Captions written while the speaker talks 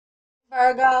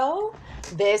Virgo,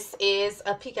 this is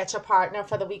a peek at your partner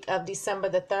for the week of December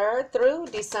the 3rd through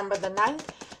December the 9th,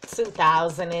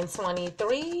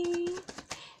 2023.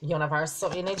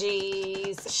 Universal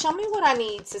energies, show me what I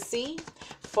need to see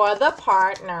for the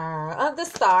partner of the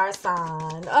star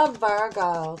sign of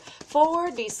Virgo for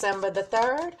December the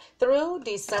 3rd through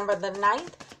December the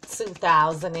 9th,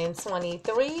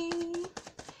 2023.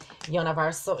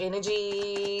 Universal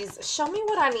energies, show me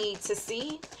what I need to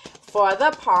see for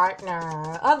the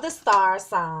partner of the star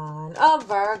sign of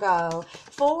Virgo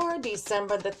for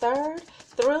December the 3rd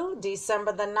through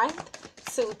December the 9th,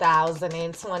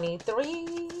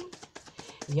 2023.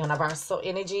 Universal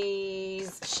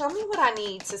energies, show me what I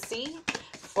need to see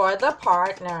for the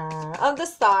partner of the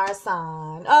star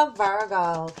sign of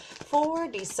Virgo for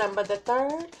December the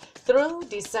 3rd through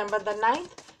December the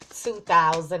 9th,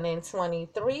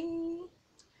 2023.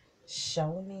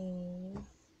 Show me.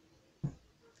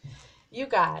 You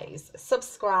guys,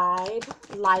 subscribe,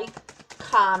 like,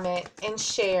 comment, and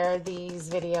share these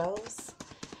videos.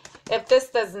 If this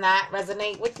does not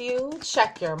resonate with you,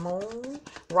 check your moon,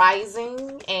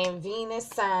 rising, and Venus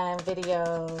sign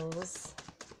videos.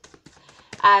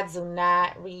 I do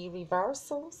not read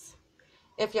reversals.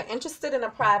 If you're interested in a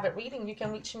private reading, you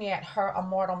can reach me at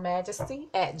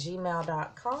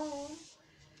Majesty@gmail.com.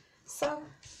 So,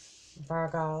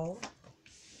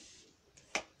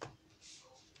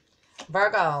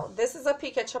 Virgo, this is a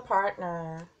peek at your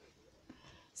partner.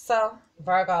 So,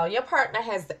 Virgo, your partner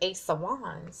has the Ace of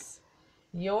Wands.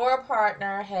 Your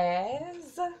partner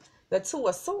has the Two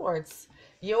of Swords.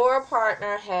 Your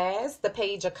partner has the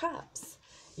Page of Cups.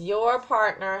 Your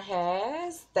partner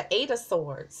has the Eight of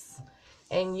Swords.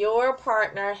 And your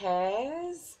partner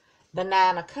has the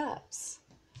Nine of Cups.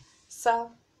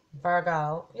 So,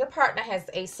 Virgo, your partner has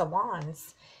the Ace of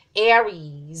Wands.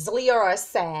 Aries, Leo, or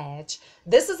Sag.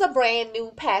 This is a brand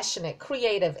new, passionate,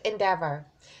 creative endeavor.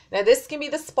 Now, this can be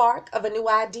the spark of a new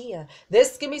idea.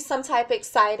 This can be some type of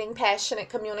exciting, passionate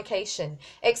communication,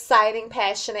 exciting,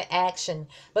 passionate action.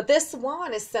 But this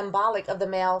wand is symbolic of the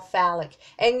male phallic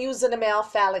and using the male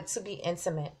phallic to be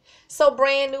intimate. So,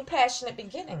 brand new, passionate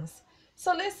beginnings.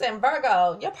 So listen,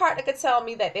 Virgo, your partner could tell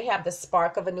me that they have the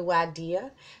spark of a new idea.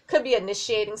 Could be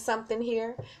initiating something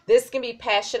here. This can be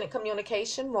passionate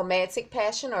communication, romantic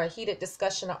passion, or a heated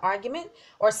discussion or argument,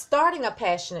 or starting a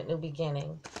passionate new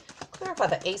beginning. Clarify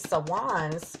the Ace of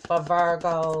Wands for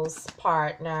Virgo's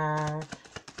partner.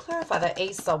 Clarify the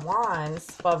Ace of Wands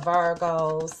for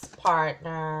Virgo's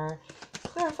partner.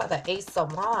 Clarify the Ace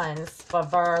of Wands for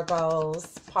Virgo's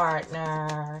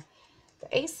partner.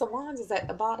 The Ace of Wands is at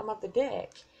the bottom of the deck.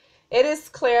 It is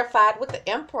clarified with the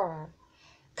Emperor.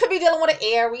 Could be dealing with an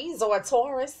Aries or a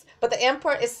Taurus, but the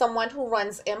Emperor is someone who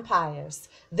runs empires.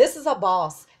 This is a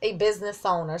boss, a business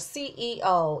owner,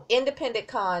 CEO, independent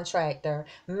contractor,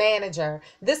 manager.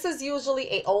 This is usually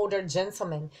an older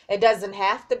gentleman. It doesn't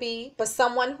have to be, but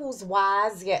someone who's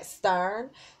wise yet stern,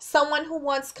 someone who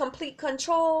wants complete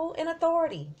control and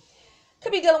authority.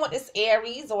 Could be dealing with this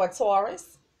Aries or a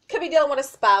Taurus. Could be dealing with a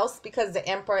spouse because the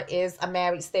Emperor is a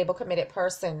married, stable, committed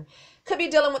person. Could be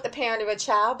dealing with the parent of a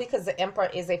child because the Emperor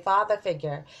is a father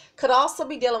figure. Could also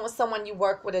be dealing with someone you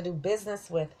work with or do business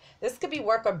with. This could be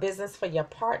work or business for your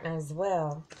partner as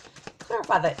well.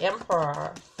 Clarify the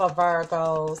Emperor for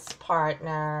Virgo's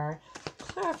partner.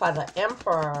 Clarify the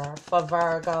Emperor for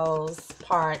Virgo's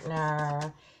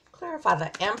partner. Clarify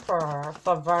the Emperor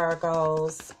for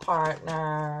Virgo's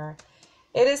partner.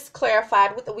 It is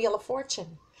clarified with the Wheel of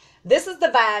Fortune. This is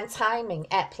divine timing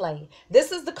at play.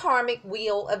 This is the karmic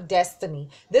wheel of destiny.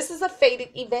 This is a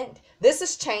fated event. This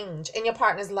is change in your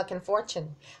partner's luck and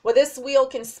fortune. Well, this wheel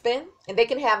can spin and they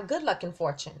can have good luck and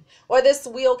fortune. Or this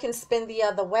wheel can spin the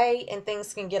other way and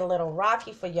things can get a little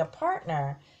rocky for your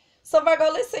partner. So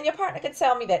Virgo, listen, your partner could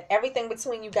tell me that everything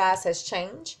between you guys has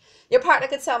changed. Your partner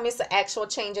could tell me it's an actual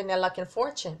change in their luck and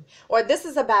fortune. Or this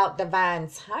is about divine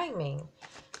timing.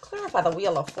 Clarify the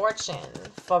Wheel of Fortune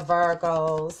for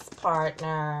Virgo's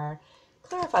partner.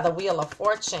 Clarify the Wheel of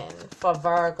Fortune for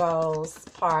Virgo's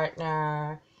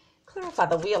partner. Clarify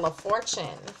the Wheel of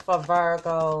Fortune for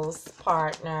Virgo's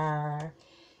partner.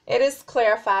 It is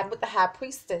clarified with the High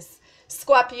Priestess,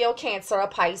 Scorpio, Cancer, or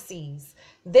Pisces.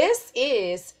 This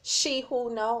is she who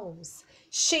knows.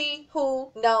 She who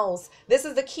knows. This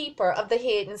is the keeper of the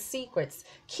hidden secrets,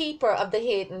 keeper of the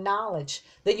hidden knowledge.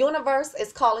 The universe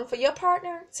is calling for your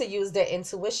partner to use their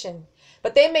intuition,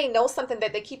 but they may know something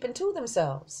that they're keeping to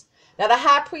themselves. Now, the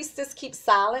High Priestess keeps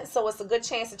silent, so it's a good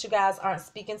chance that you guys aren't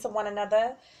speaking to one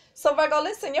another. So, Virgo,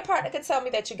 listen, your partner can tell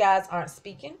me that you guys aren't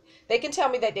speaking. They can tell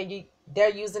me that they're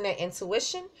using their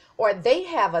intuition, or they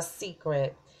have a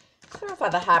secret. Clarify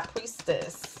the High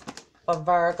Priestess for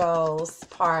Virgo's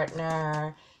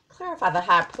partner. Clarify the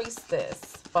High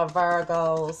Priestess for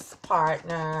Virgo's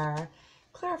partner.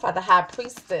 Clarify the High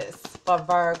Priestess for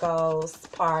Virgo's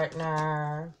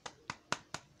partner.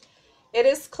 It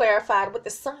is clarified with the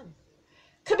Sun.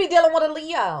 Could be dealing with a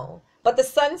Leo. But the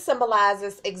Sun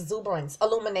symbolizes exuberance,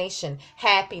 illumination,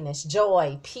 happiness,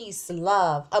 joy, peace,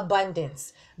 love,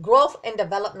 abundance, growth and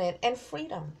development, and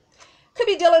freedom. Could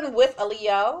be dealing with a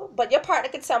Leo, but your partner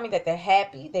could tell me that they're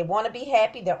happy, they want to be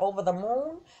happy, they're over the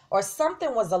moon, or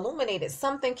something was illuminated,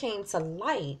 something came to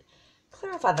light.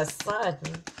 Clarify the Sun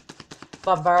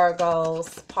for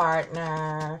Virgo's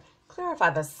partner. Clarify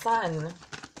the Sun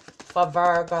for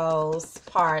Virgo's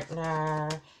partner.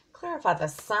 Clarify the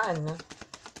Sun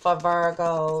for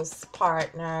Virgo's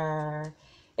partner.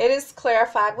 It is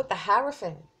clarified with the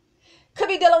Hierophant. Could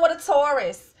be dealing with a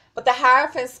Taurus, but the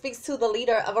Hierophant speaks to the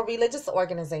leader of a religious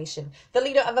organization, the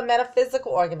leader of a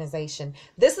metaphysical organization.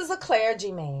 This is a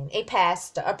clergyman, a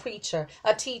pastor, a preacher,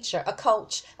 a teacher, a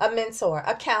coach, a mentor,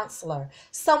 a counselor,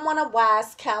 someone of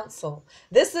wise counsel.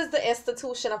 This is the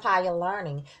institution of higher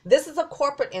learning. This is a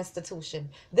corporate institution.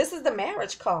 This is the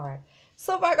marriage card.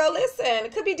 So Virgo, listen,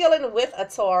 it could be dealing with a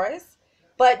Taurus,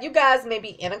 but you guys may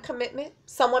be in a commitment.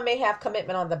 Someone may have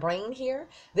commitment on the brain here.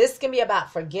 This can be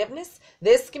about forgiveness.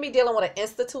 This can be dealing with an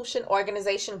institution,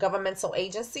 organization, governmental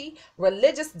agency,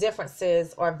 religious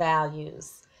differences, or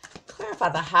values. Clarify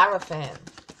the Hierophant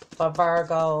for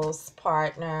Virgo's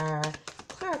partner.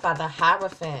 Clarify the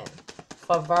Hierophant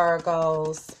for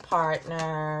Virgo's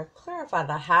partner. Clarify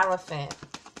the Hierophant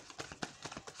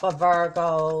for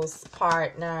Virgo's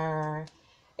partner.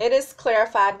 It is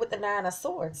clarified with the Nine of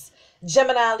Swords.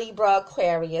 Gemini, Libra,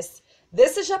 Aquarius.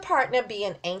 This is your partner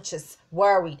being anxious,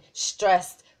 worried,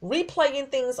 stressed, replaying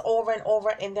things over and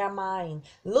over in their mind,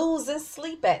 losing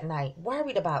sleep at night,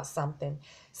 worried about something.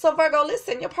 So Virgo,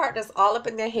 listen, your partner's all up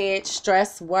in their head,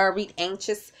 stressed, worried,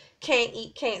 anxious, can't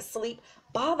eat, can't sleep,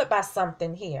 bothered by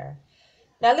something here.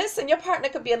 Now listen, your partner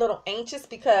could be a little anxious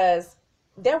because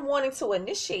they're wanting to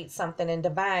initiate something in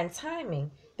divine timing.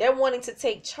 They're wanting to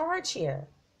take charge here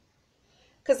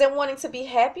because they're wanting to be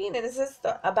happy. And is this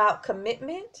about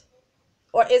commitment?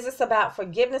 Or is this about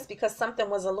forgiveness because something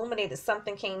was illuminated,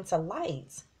 something came to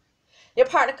light? Your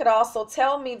partner could also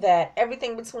tell me that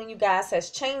everything between you guys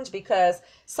has changed because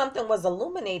something was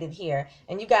illuminated here.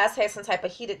 And you guys had some type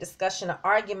of heated discussion or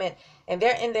argument. And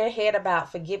they're in their head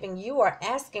about forgiving you or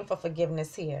asking for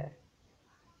forgiveness here.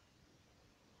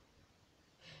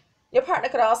 Your partner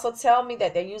could also tell me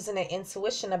that they're using their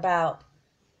intuition about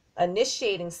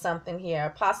initiating something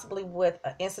here, possibly with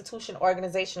an institution,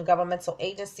 organization, governmental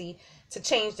agency to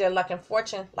change their luck and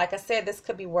fortune. Like I said, this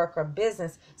could be work or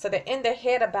business. So they're in their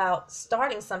head about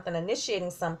starting something,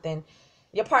 initiating something.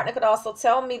 Your partner could also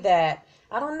tell me that,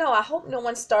 I don't know, I hope no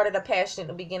one started a passion in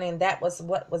the beginning. That was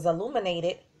what was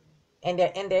illuminated. And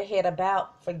they're in their head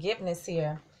about forgiveness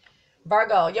here.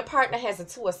 Virgo, your partner has a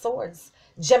Two of Swords.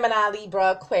 Gemini,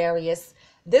 Libra, Aquarius.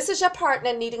 This is your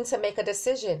partner needing to make a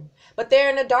decision, but they're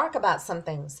in the dark about some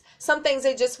things. Some things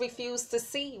they just refuse to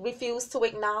see, refuse to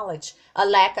acknowledge, a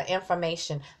lack of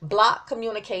information, block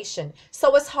communication.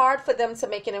 So it's hard for them to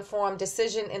make an informed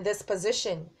decision in this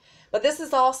position. But this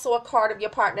is also a card of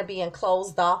your partner being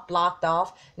closed off, blocked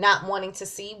off, not wanting to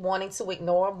see, wanting to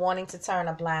ignore, wanting to turn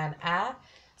a blind eye.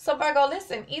 So Virgo,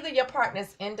 listen, either your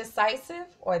partner's indecisive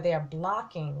or they're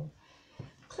blocking.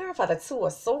 Clarify the Two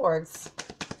of Swords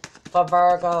for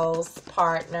Virgo's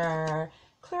partner.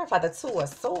 Clarify the Two of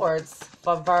Swords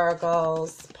for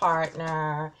Virgo's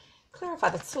partner. Clarify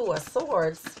the Two of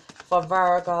Swords for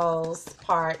Virgo's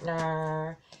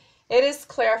partner. It is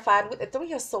clarified with the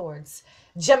Three of Swords.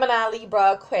 Gemini,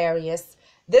 Libra, Aquarius.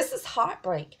 This is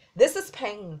heartbreak. This is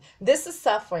pain. This is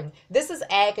suffering. This is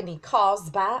agony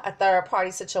caused by a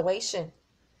third-party situation.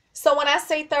 So when I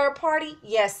say third party,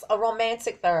 yes, a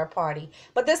romantic third party.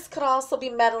 But this could also be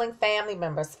meddling family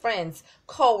members, friends,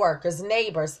 co-workers,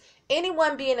 neighbors,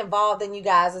 anyone being involved in you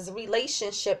guys'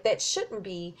 relationship that shouldn't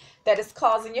be, that is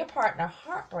causing your partner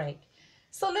heartbreak.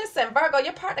 So listen, Virgo,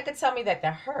 your partner could tell me that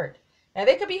they're hurt. Now,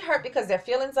 they could be hurt because their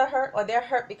feelings are hurt, or they're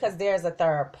hurt because there's a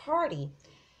third party.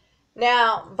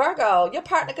 Now, Virgo, your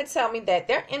partner could tell me that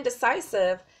they're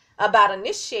indecisive about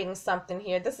initiating something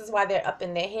here. This is why they're up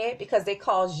in their head, because they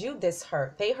caused you this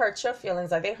hurt. They hurt your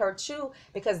feelings, or they hurt you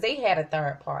because they had a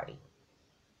third party.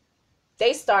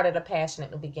 They started a passion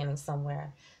at the beginning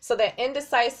somewhere. So they're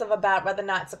indecisive about whether or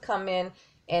not to come in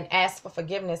and ask for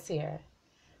forgiveness here.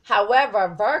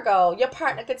 However, Virgo, your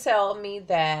partner could tell me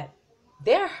that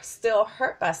they're still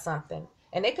hurt by something,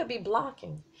 and they could be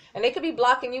blocking. And they could be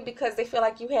blocking you because they feel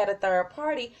like you had a third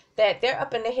party, that they're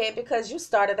up in the head because you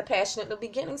started a passion at the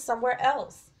beginning somewhere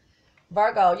else.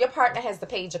 Virgo, your partner has the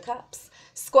Page of Cups.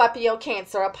 Scorpio,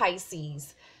 Cancer, or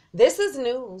Pisces. This is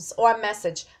news or a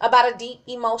message about a deep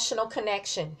emotional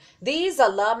connection. These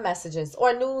are love messages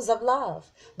or news of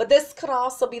love. But this could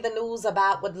also be the news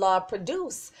about what love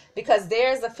produces, because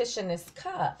there's a fish in this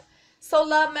cup. So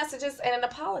love messages and an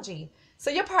apology. So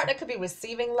your partner could be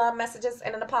receiving love messages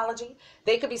and an apology.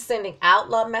 They could be sending out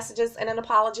love messages and an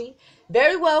apology.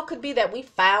 Very well could be that we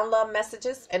found love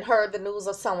messages and heard the news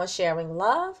of someone sharing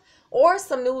love, or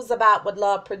some news about what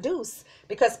love produces,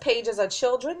 because pages are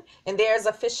children and there's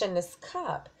a fish in this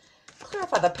cup.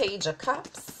 Clarify the Page of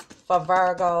Cups for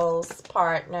Virgo's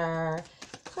partner.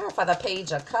 Clarify the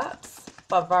Page of Cups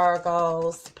for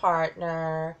Virgo's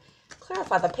partner.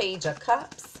 Clarify the Page of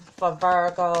Cups for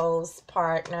Virgo's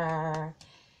partner.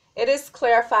 It is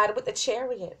clarified with the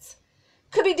Chariot.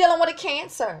 Could be dealing with a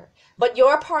Cancer, but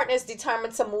your partner is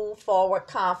determined to move forward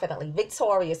confidently,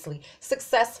 victoriously,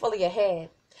 successfully ahead.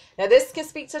 Now, this can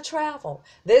speak to travel.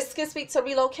 This can speak to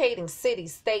relocating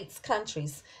cities, states,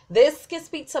 countries. This can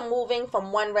speak to moving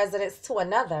from one residence to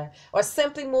another, or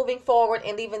simply moving forward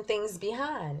and leaving things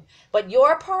behind. But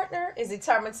your partner is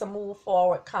determined to move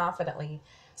forward confidently.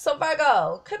 So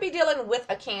Virgo, could be dealing with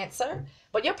a Cancer,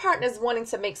 but your partner is wanting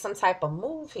to make some type of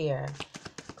move here.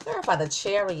 Clarify the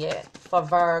Chariot for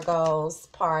Virgo's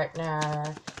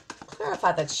partner.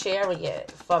 Clarify the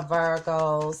Chariot for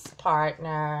Virgo's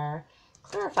partner.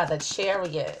 Clarify the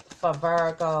Chariot for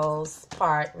Virgo's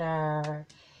partner.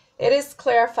 It is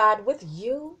clarified with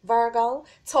you, Virgo,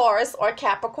 Taurus, or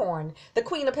Capricorn, the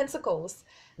Queen of Pentacles.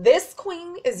 This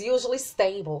queen is usually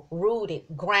stable, rooted,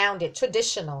 grounded,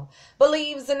 traditional,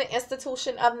 believes in the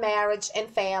institution of marriage and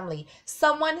family,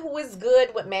 someone who is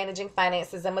good with managing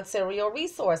finances and material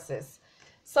resources.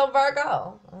 So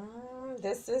Virgo,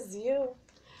 this is you.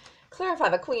 Clarify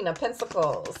the Queen of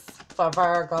Pentacles for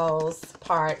Virgo's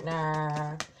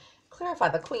partner. Clarify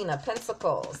the Queen of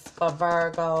Pentacles for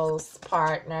Virgo's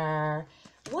partner.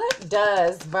 What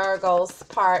does Virgo's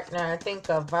partner think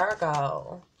of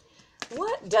Virgo?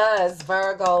 What does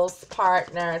Virgo's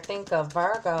partner think of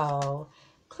Virgo?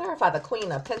 Clarify the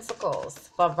Queen of Pentacles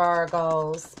for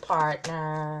Virgo's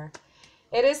partner.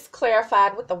 It is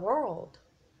clarified with the World.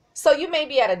 So you may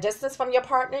be at a distance from your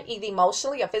partner, either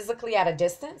emotionally or physically at a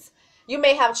distance. You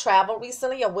may have traveled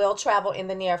recently or will travel in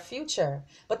the near future.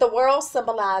 But the World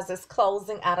symbolizes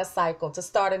closing out a cycle to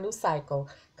start a new cycle,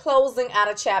 closing out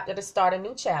a chapter to start a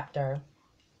new chapter.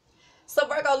 So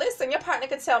Virgo, listen, your partner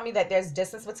could tell me that there's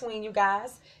distance between you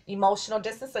guys, emotional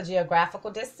distance or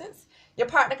geographical distance. Your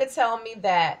partner could tell me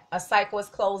that a cycle is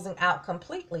closing out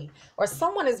completely, or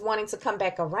someone is wanting to come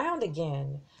back around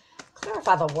again.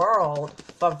 Clarify the World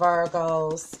for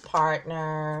Virgo's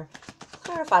partner.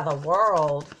 Clarify the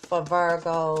World for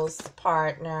Virgo's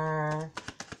partner.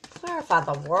 Clarify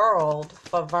the World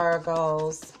for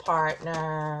Virgo's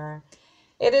partner.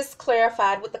 It is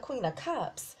clarified with the Queen of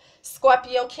Cups.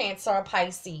 Scorpio, Cancer, or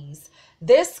Pisces.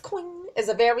 This queen is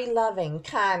a very loving,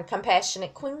 kind,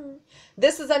 compassionate queen.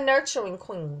 This is a nurturing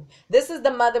queen. This is the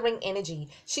mothering energy.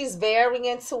 She's very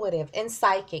intuitive and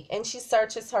psychic, and she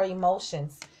searches her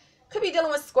emotions. Could be dealing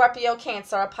with Scorpio,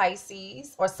 Cancer, or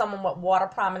Pisces, or someone with water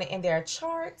prominent in their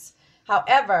charts.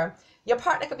 However, your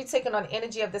partner could be taking on the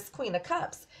energy of this Queen of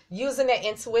Cups, using their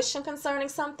intuition concerning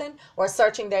something, or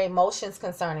searching their emotions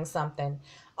concerning something.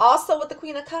 Also with the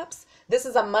Queen of Cups, this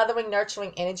is a mothering,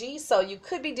 nurturing energy, so you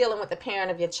could be dealing with the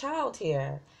parent of your child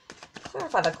here.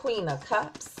 Clarify the Queen of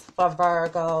Cups for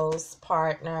Virgo's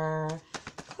partner.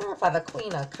 Clarify the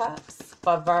Queen of Cups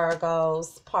for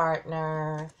Virgo's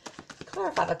partner.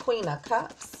 Clarify the Queen of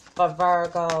Cups for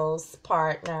Virgo's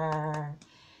partner.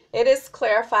 It is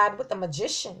clarified with the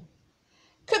Magician.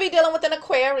 Could be dealing with an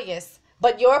Aquarius,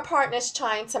 but your partner is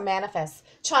trying to manifest,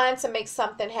 trying to make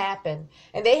something happen.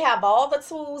 And they have all the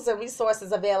tools and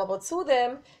resources available to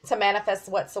them to manifest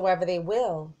whatsoever they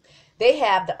will. They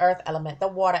have the earth element, the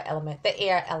water element, the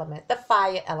air element, the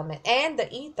fire element, and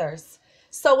the ethers.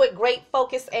 So with great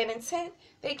focus and intent,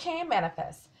 they can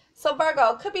manifest. So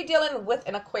Virgo could be dealing with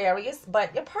an Aquarius,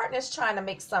 but your partner is trying to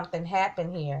make something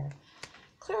happen here.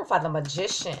 Clarify the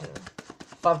Magician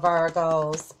for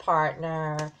Virgo's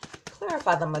partner.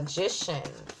 Clarify the Magician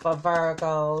for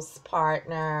Virgo's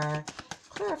partner.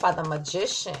 Clarify the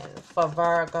Magician for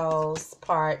Virgo's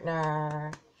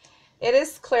partner. It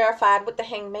is clarified with the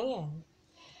Hangman.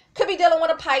 Could be dealing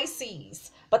with a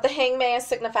Pisces, but the Hangman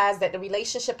signifies that the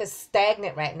relationship is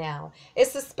stagnant right now.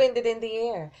 It's suspended in the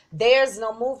air. There's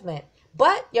no movement,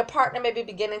 but your partner may be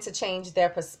beginning to change their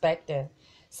perspective.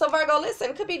 So Virgo,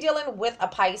 listen, could be dealing with a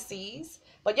Pisces,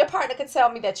 but your partner could tell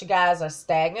me that you guys are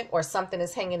stagnant or something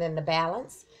is hanging in the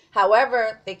balance.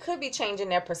 However, they could be changing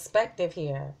their perspective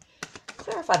here.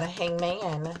 Clarify the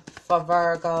Hangman for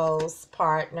Virgo's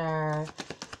partner.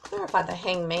 Clarify the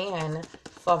Hangman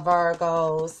for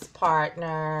Virgo's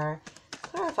partner.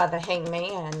 Clarify the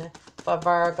Hangman for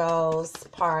Virgo's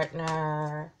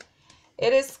partner.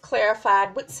 It is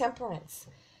clarified with Temperance.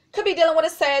 Could be dealing with a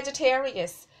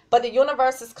Sagittarius, but the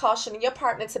universe is cautioning your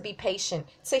partner to be patient,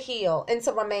 to heal, and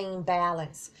to remain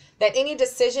balanced. That any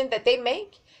decision that they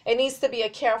make, it needs to be a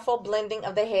careful blending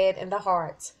of the head and the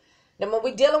heart. Then when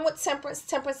we're dealing with Temperance,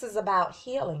 Temperance is about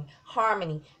healing,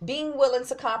 harmony, being willing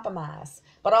to compromise,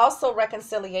 but also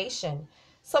reconciliation.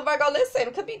 So Virgo,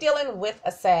 listen, could be dealing with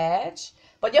a Sag,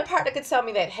 but your partner could tell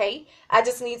me that, hey, I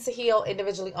just need to heal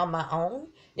individually on my own.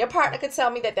 Your partner could tell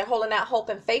me that they're holding out hope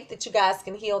and faith that you guys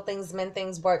can heal things, mend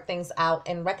things, work things out,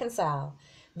 and reconcile.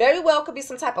 Very well could be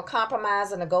some type of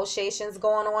compromise or negotiations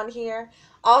going on here.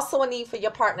 Also a need for your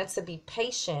partner to be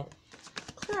patient.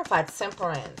 Clarified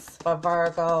Temperance for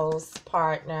Virgo's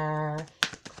partner.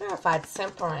 Clarified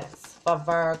Temperance for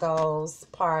Virgo's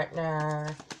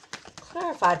partner.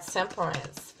 Clarified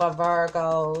Temperance for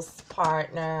Virgo's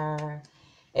partner.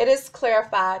 It is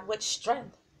clarified with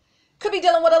Strength. Could be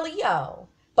dealing with a Leo,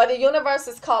 but the universe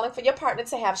is calling for your partner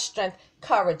to have strength,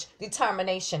 courage,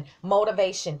 determination,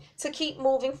 motivation, to keep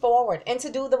moving forward and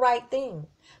to do the right thing.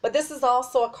 But this is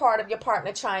also a card of your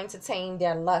partner trying to tame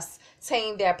their lusts,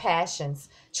 tame their passions,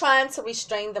 trying to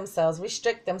restrain themselves,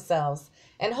 restrict themselves,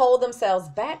 and hold themselves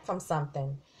back from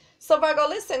something. So Virgo,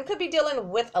 listen, could be dealing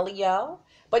with a Leo,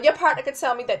 but your partner could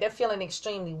tell me that they're feeling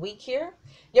extremely weak here.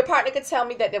 Your partner could tell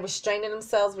me that they're restraining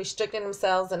themselves, restricting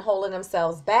themselves, and holding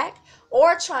themselves back,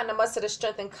 or trying to muster the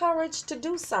strength and courage to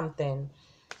do something.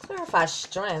 Clarify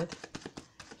Strength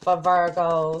for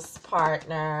Virgo's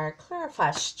partner.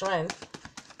 Clarify Strength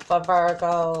for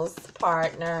Virgo's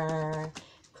partner.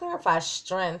 Clarify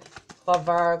Strength for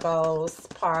Virgo's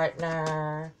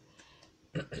partner.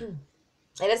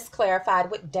 It is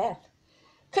clarified with Death.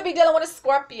 Could be dealing with a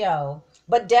Scorpio,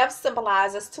 but death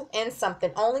symbolizes to end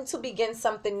something, only to begin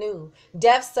something new.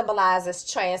 Death symbolizes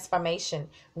transformation,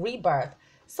 rebirth.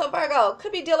 So Virgo,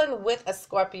 could be dealing with a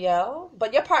Scorpio,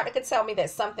 but your partner could tell me that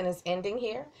something is ending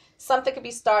here. Something could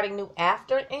be starting new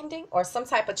after ending, or some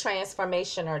type of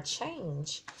transformation or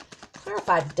change.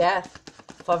 Clarify Death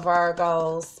for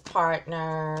Virgo's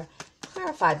partner.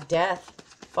 Clarify Death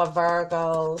for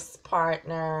Virgo's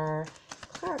partner.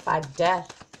 Clarify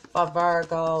Death for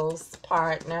Virgo's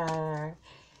partner.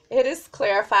 It is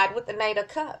clarified with the Knight of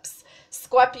Cups.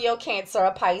 Scorpio, Cancer,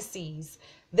 or Pisces.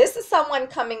 This is someone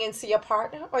coming into your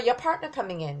partner, or your partner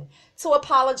coming in to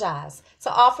apologize,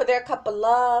 to offer their cup of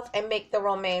love and make the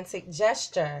romantic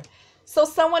gesture. So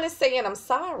someone is saying, I'm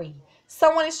sorry.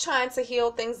 Someone is trying to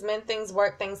heal things, mend things,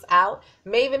 work things out.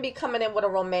 May even be coming in with a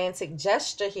romantic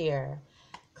gesture here.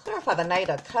 Clarify the Knight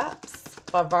of Cups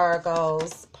for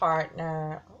Virgo's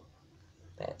partner. Oh,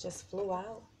 that just flew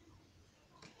out.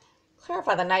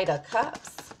 Clarify the Knight of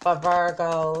Cups for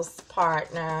Virgo's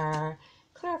partner.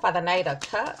 Clarify the Knight of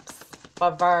Cups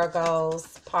for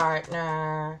Virgo's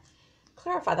partner.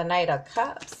 Clarify the Knight of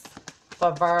Cups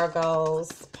for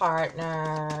Virgo's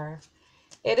partner.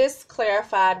 It is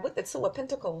clarified with the Two of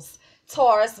Pentacles.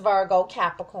 Taurus, Virgo,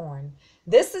 Capricorn.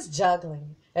 This is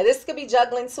juggling. Now, this could be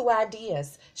juggling two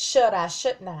ideas. Should I,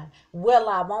 shouldn't I? Will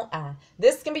I, won't I?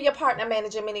 This can be your partner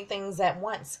managing many things at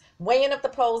once, weighing up the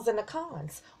pros and the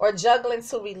cons, or juggling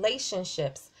two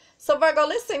relationships. So Virgo,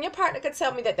 listen, your partner could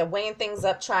tell me that they're weighing things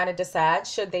up, trying to decide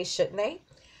should they, shouldn't they?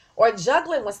 Or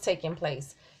juggling was taking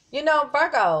place. You know,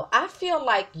 Virgo, I feel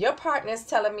like your partner is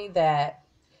telling me that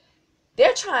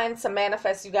they're trying to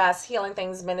manifest you guys healing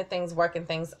things, mending things, working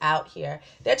things out here.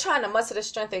 They're trying to muster the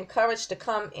strength and courage to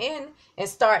come in and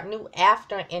start new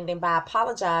after ending by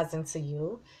apologizing to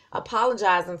you.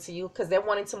 Apologizing to you because they're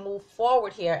wanting to move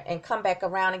forward here and come back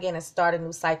around again and start a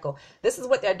new cycle. This is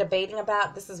what they're debating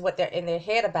about. This is what they're in their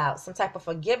head about. Some type of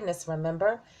forgiveness,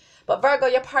 remember? But Virgo,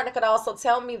 your partner could also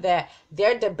tell me that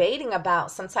they're debating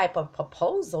about some type of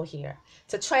proposal here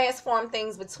to transform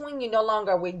things between you. No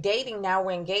longer we're dating, now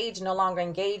we're engaged. No longer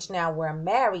engaged, now we're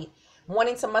married.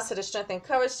 Wanting to muster the strength and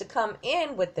courage to come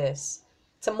in with this,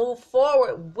 to move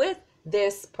forward with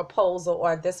this proposal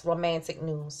or this romantic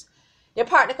news. Your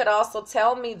partner could also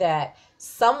tell me that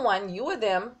someone, you or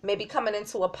them, may be coming in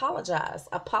to apologize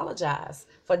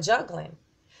for juggling.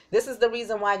 This is the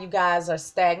reason why you guys are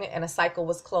stagnant and a cycle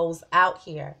was closed out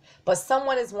here. But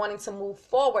someone is wanting to move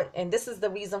forward, and this is the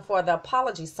reason for the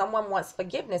apology. Someone wants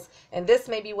forgiveness, and this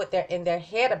may be what they're in their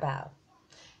head about.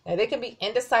 Now, they can be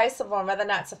indecisive on whether or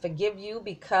not to forgive you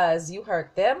because you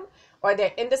hurt them, or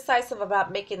they're indecisive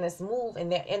about making this move, and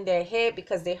they're in their head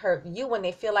because they hurt you, and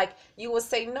they feel like you will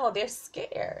say no. They're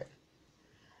scared.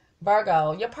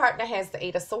 Virgo, your partner has the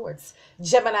Eight of Swords.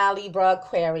 Gemini, Libra,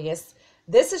 Aquarius.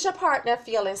 This is your partner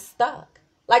feeling stuck,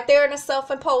 like they're in a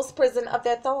self-imposed prison of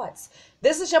their thoughts.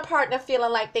 This is your partner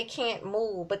feeling like they can't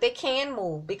move, but they can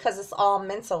move because it's all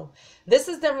mental. This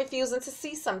is them refusing to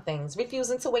see some things,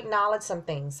 refusing to acknowledge some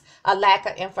things, a lack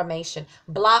of information,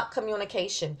 blocked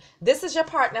communication. This is your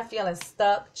partner feeling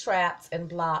stuck, trapped, and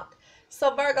blocked.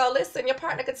 So Virgo, listen, your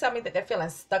partner could tell me that they're feeling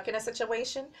stuck in a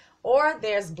situation, or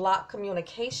there's blocked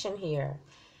communication here.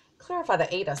 Clarify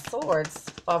the Eight of Swords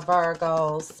for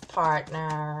Virgo's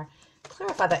partner.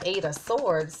 Clarify the Eight of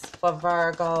Swords for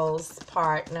Virgo's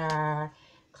partner.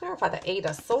 Clarify the Eight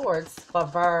of Swords for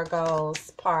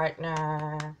Virgo's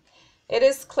partner. It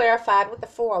is clarified with the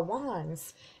Four of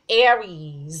Wands.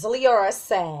 Aries, Leo, or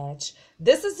Sag.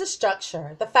 This is the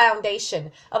structure, the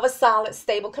foundation of a solid,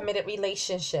 stable, committed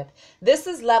relationship. This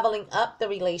is leveling up the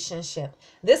relationship.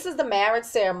 This is the marriage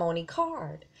ceremony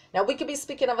card. Now, we could be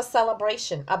speaking of a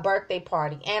celebration, a birthday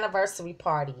party, anniversary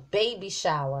party, baby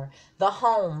shower, the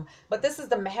home. But this is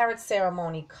the marriage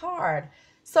ceremony card.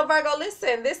 So, Virgo,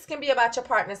 listen, this can be about your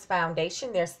partner's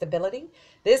foundation, their stability.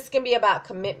 This can be about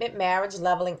commitment, marriage,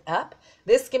 leveling up.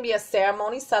 This can be a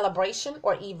ceremony, celebration,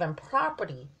 or even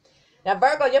property. Now,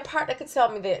 Virgo, your partner could tell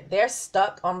me that they're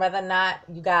stuck on whether or not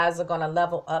you guys are going to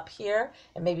level up here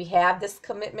and maybe have this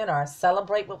commitment or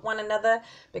celebrate with one another.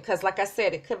 Because, like I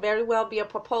said, it could very well be a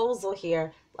proposal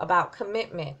here about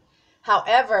commitment.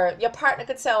 However, your partner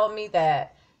could tell me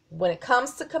that when it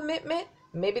comes to commitment,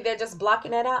 maybe they're just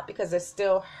blocking it out because they're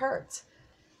still hurt.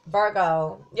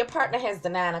 Virgo, your partner has the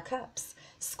Nine of Cups.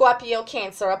 Scorpio,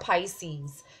 Cancer, or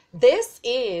Pisces. This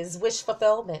is wish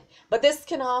fulfillment, but this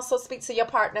can also speak to your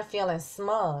partner feeling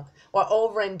smug or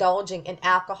overindulging in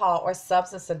alcohol or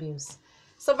substance abuse.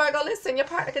 So Virgo, listen, your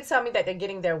partner could tell me that they're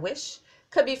getting their wish,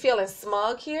 could be feeling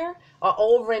smug here, or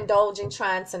overindulging,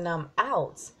 trying to numb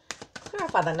out.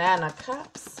 Clarify the Nine of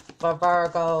Cups for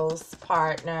Virgo's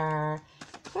partner.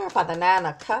 Clarify the Nine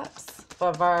of Cups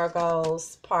for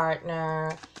Virgo's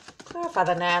partner. Clarify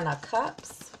the Nine of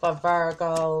Cups for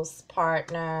Virgo's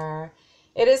partner.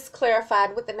 It is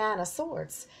clarified with the Nine of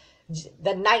Swords,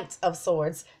 the Knight of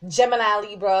Swords, Gemini,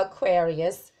 Libra,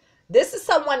 Aquarius. This is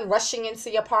someone rushing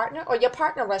into your partner or your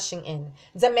partner rushing in,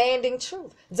 demanding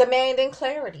truth, demanding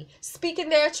clarity, speaking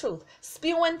their truth,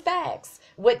 spewing facts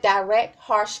with direct,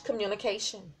 harsh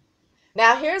communication.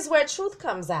 Now, here's where truth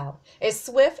comes out. It's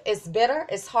swift, it's bitter,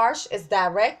 it's harsh, it's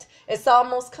direct, it's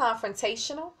almost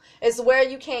confrontational. It's where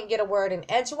you can't get a word in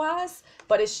edgewise,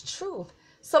 but it's truth.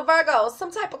 So Virgo, some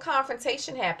type of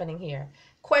confrontation happening here.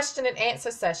 Question and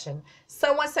answer session.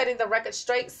 Someone setting the record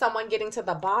straight, someone getting to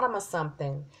the bottom of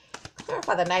something.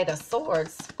 Clarify the Knight of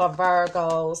Swords for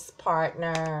Virgo's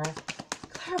partner.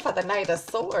 Clarify the Knight of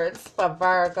Swords for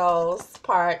Virgo's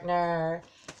partner.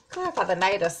 Clarify the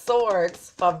Knight of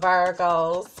Swords for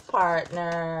Virgo's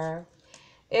partner.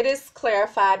 It is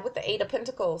clarified with the Eight of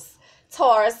Pentacles.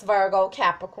 Taurus, Virgo,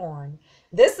 Capricorn.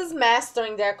 This is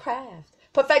mastering their craft,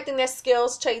 perfecting their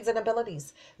skills, trades, and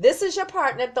abilities. This is your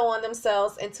partner throwing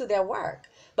themselves into their work.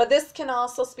 But this can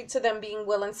also speak to them being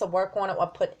willing to work on it or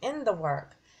put in the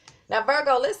work. Now,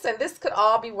 Virgo, listen, this could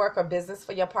all be work or business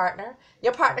for your partner.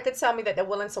 Your partner could tell me that they're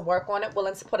willing to work on it,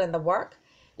 willing to put in the work.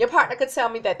 Your partner could tell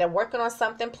me that they're working on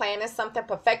something, planning something,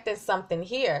 perfecting something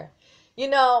here. You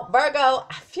know, Virgo,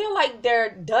 I feel like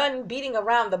they're done beating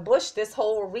around the bush this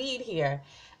whole read here.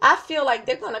 I feel like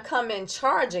they're going to come in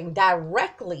charging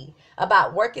directly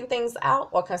about working things out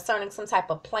or concerning some type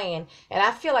of plan. And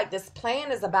I feel like this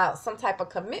plan is about some type of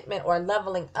commitment or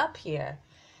leveling up here.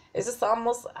 It's just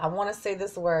almost, I want to say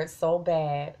this word so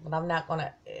bad, but I'm not going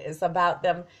to. It's about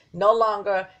them no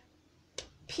longer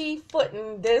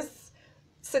p-footing this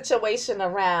situation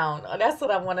around. Oh, that's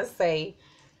what I want to say.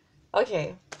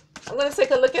 Okay, I'm going to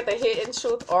take a look at the Hidden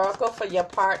Truth Oracle for your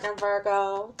partner,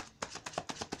 Virgo.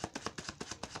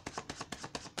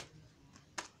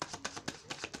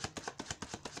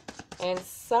 And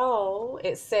so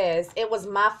it says, it was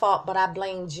my fault, but I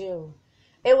blamed you.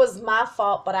 It was my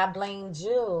fault, but I blamed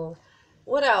you.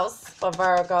 What else for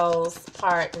Virgo's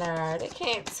partner? They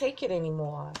can't take it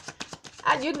anymore.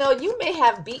 You know, you may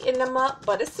have beaten them up,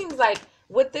 but it seems like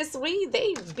with this read,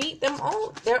 they beat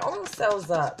their own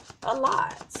selves up a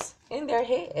lot in their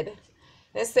head.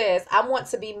 It says, I want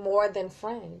to be more than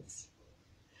friends.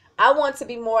 I want to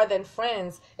be more than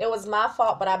friends. It was my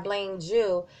fault, but I blamed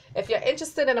you. If you're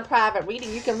interested in a private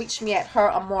reading, you can reach me at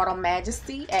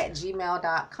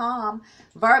herimmortalmajesty@gmail.com.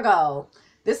 Virgo,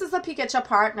 this is a peek at your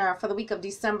partner for the week of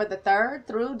December the 3rd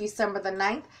through December the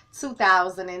 9th,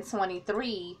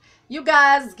 2023. You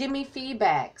guys give me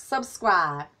feedback,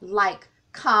 subscribe, like,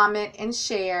 comment, and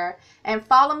share. And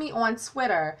follow me on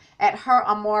Twitter at her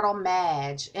Immortal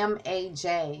Maj,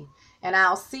 M-A-J. And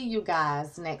I'll see you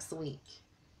guys next week.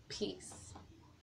 Peace.